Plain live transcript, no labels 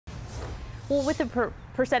Well, with the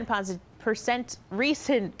percent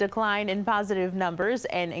recent decline in positive numbers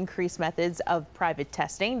and increased methods of private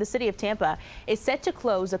testing, the city of Tampa is set to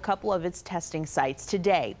close a couple of its testing sites.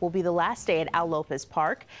 Today will be the last day at Al Lopez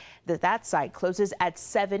Park. That site closes at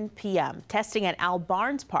 7 p.m. Testing at Al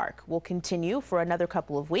Barnes Park will continue for another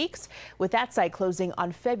couple of weeks, with that site closing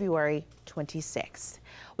on February 26th.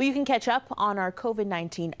 Well, you can catch up on our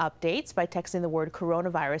COVID-19 updates by texting the word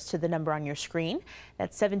coronavirus to the number on your screen.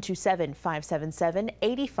 That's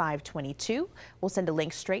 727-577-8522. We'll send a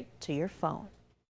link straight to your phone.